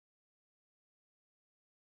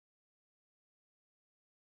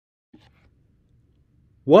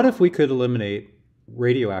What if we could eliminate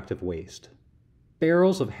radioactive waste?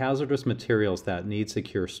 Barrels of hazardous materials that need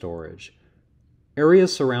secure storage.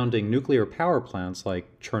 Areas surrounding nuclear power plants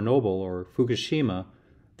like Chernobyl or Fukushima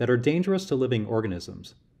that are dangerous to living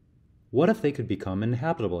organisms. What if they could become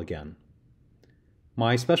inhabitable again?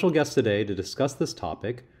 My special guest today to discuss this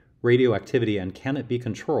topic, radioactivity and can it be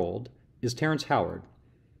controlled, is Terrence Howard.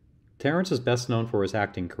 Terrence is best known for his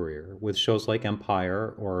acting career, with shows like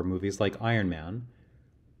Empire or movies like Iron Man,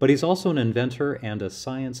 but he's also an inventor and a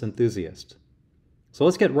science enthusiast. So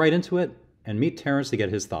let's get right into it and meet Terrence to get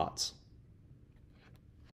his thoughts.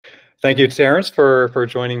 Thank you, Terrence, for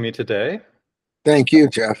joining me today. Thank you,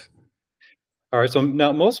 Jeff. All right, so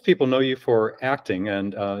now most people know you for acting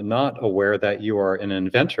and not aware that you are an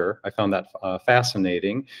inventor. I found that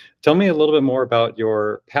fascinating. Tell me a little bit more about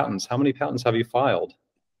your patents. How many patents have you filed?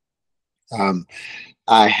 Um,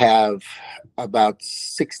 I have about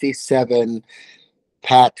 67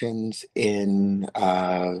 patents in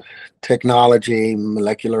technology,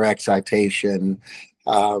 molecular excitation,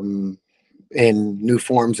 in new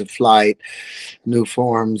forms of flight, new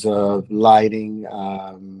forms of lighting,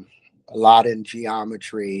 a lot in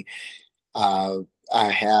geometry. Uh, I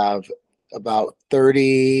have about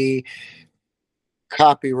 30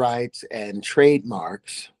 copyrights and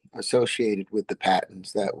trademarks associated with the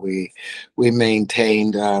patents that we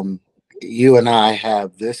maintained. You and I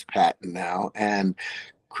have this patent now, and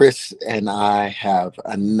Chris and I have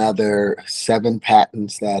another 7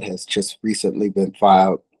 patents that has just recently been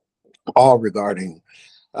filed, all regarding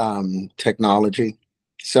technology.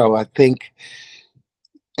 So I think,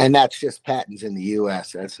 and that's just patents in the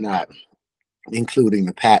U.S. That's not including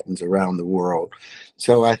the patents around the world.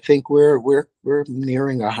 So I think we're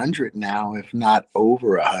nearing 100 now, if not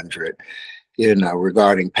over 100,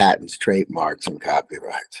 regarding patents, trademarks, and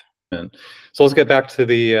copyrights. And so let's get back to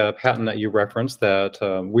the patent that you referenced that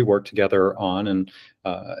we worked together on. And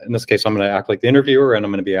in this case, I'm going to act like the interviewer and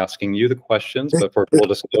I'm going to be asking you the questions. But for full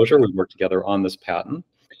disclosure, we worked together on this patent.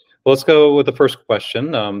 Well, let's go with the first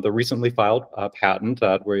question. The recently filed patent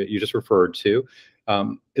that you just referred to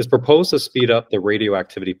is proposed to speed up the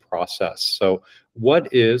radioactivity process. So what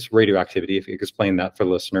is radioactivity, if you could explain that for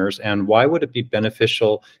listeners, and why would it be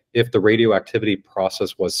beneficial if the radioactivity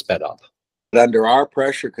process was sped up? Under our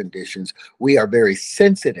pressure conditions, we are very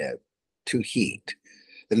sensitive to heat.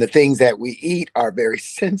 And the things that we eat are very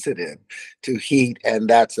sensitive to heat, and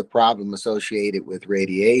that's a problem associated with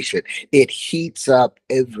radiation. It heats up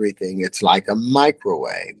everything. It's like a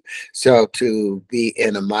microwave. So to be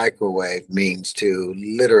in a microwave means to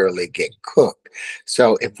literally get cooked.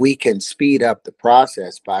 So if we can speed up the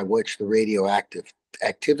process by which the radioactive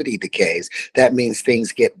activity decays, that means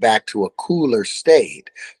things get back to a cooler state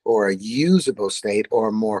or a usable state or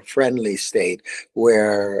a more friendly state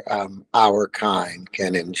where our kind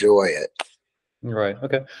can enjoy it. Right.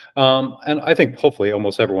 Okay. And I think hopefully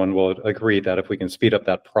almost everyone will agree that if we can speed up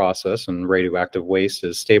that process and radioactive waste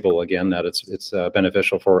is stable again, that it's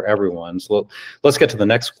beneficial for everyone. So let's get to the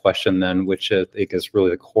next question then, which I think is really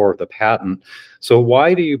the core of the patent. So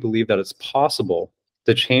why do you believe that it's possible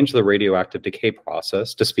to change the radioactive decay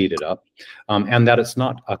process to speed it up, and that it's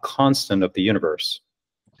not a constant of the universe?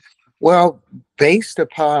 Well, based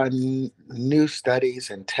upon new studies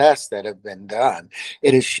and tests that have been done,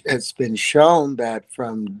 it's been shown that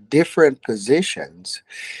from different positions,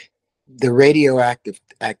 the radioactive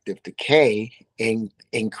active decay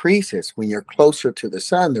increases. When you're closer to the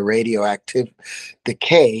sun, the radioactive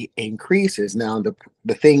decay increases. Now,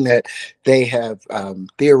 the thing that they have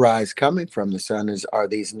theorized coming from the sun are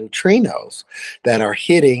these neutrinos that are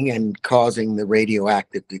hitting and causing the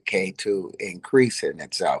radioactive decay to increase in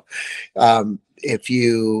itself. If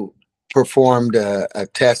you performed a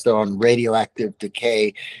test on radioactive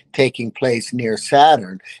decay taking place near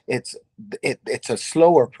Saturn, it's a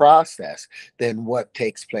slower process than what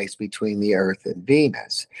takes place between the Earth and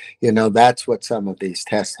Venus. That's what some of these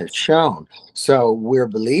tests have shown. So we're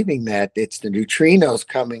believing that it's the neutrinos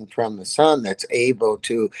coming from the sun that's able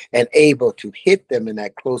to hit them in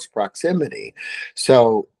that close proximity.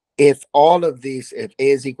 So if all of these, if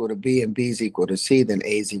A is equal to B and B is equal to C, then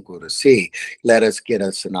A is equal to C. Let us get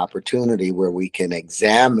us an opportunity where we can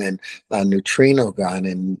examine a neutrino gun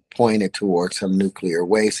and point it towards some nuclear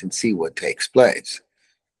waste and see what takes place.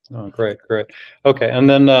 Oh, great, great. Okay, and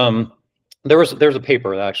then there's a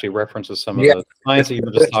paper that actually references some of Yeah. the science that you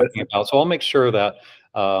were just talking about. So I'll make sure that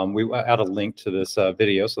we add a link to this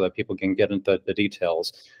video so that people can get into the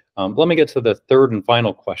details. Let me get to the third and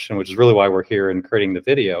final question, which is really why we're here and creating the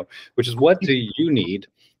video, which is what do you need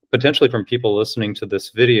potentially from people listening to this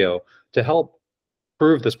video to help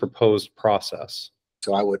prove this proposed process?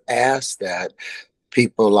 So I would ask that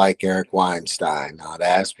people like Eric Weinstein. I'd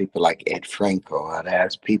ask people like Ed Franco. I'd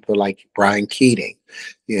ask people like Brian Keating,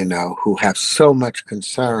 who have so much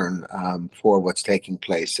concern for what's taking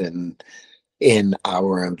place in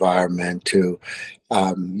our environment to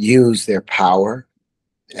use their power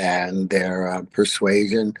and their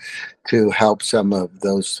persuasion to help some of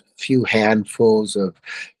those few handfuls of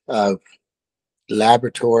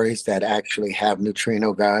laboratories that actually have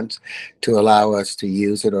neutrino guns to allow us to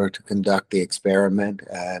use it or to conduct the experiment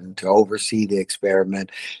and to oversee the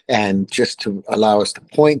experiment and just to allow us to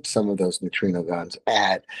point some of those neutrino guns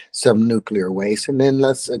at some nuclear waste. And then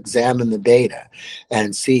let's examine the data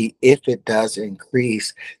and see if it does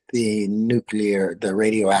increase the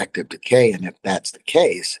radioactive decay. And if that's the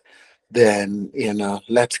case, then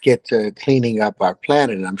let's get to cleaning up our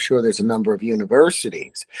planet. And I'm sure there's a number of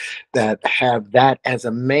universities that have that as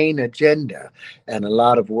a main agenda, and a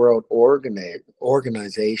lot of world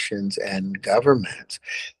organizations and governments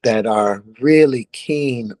that are really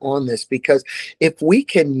keen on this, because if we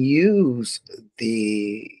can use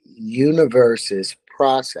the universe's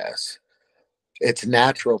process, its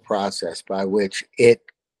natural process by which it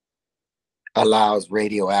allows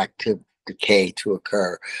radioactive decay to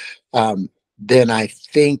occur, um, then I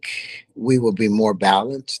think we will be more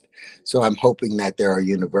balanced. So I'm hoping that there are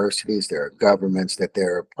universities, there are governments, that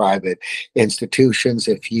there are private institutions.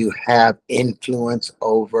 If you have influence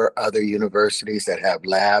over other universities that have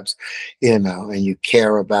labs, and you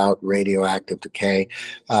care about radioactive decay,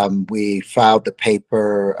 we filed the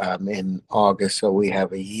paper in August, so we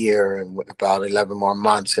have a year and about 11 more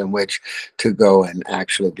months in which to go and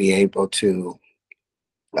actually be able to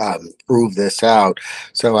prove this out.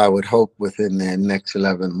 So I would hope within the next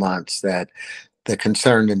 11 months that the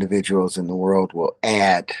concerned individuals in the world will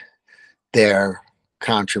add their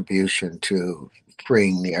contribution to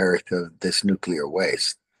freeing the earth of this nuclear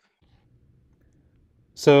waste.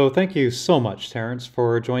 So thank you so much, Terrence,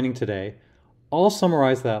 for joining today. I'll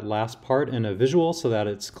summarize that last part in a visual so that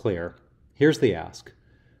it's clear. Here's the ask.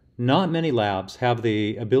 Not many labs have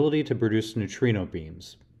the ability to produce neutrino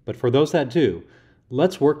beams, but for those that do,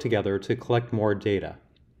 let's work together to collect more data.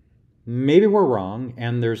 Maybe we're wrong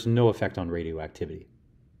and there's no effect on radioactivity.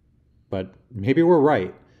 But maybe we're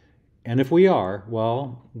right. And if we are,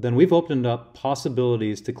 well, then we've opened up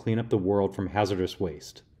possibilities to clean up the world from hazardous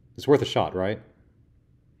waste. It's worth a shot, right?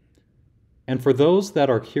 And for those that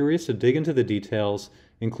are curious to dig into the details,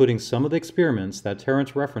 including some of the experiments that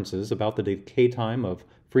Terrence references about the decay time of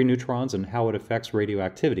free neutrons and how it affects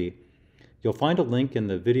radioactivity, you'll find a link in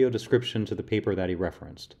the video description to the paper that he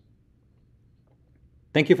referenced.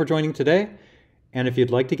 Thank you for joining today, and if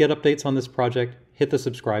you'd like to get updates on this project, hit the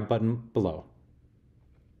subscribe button below.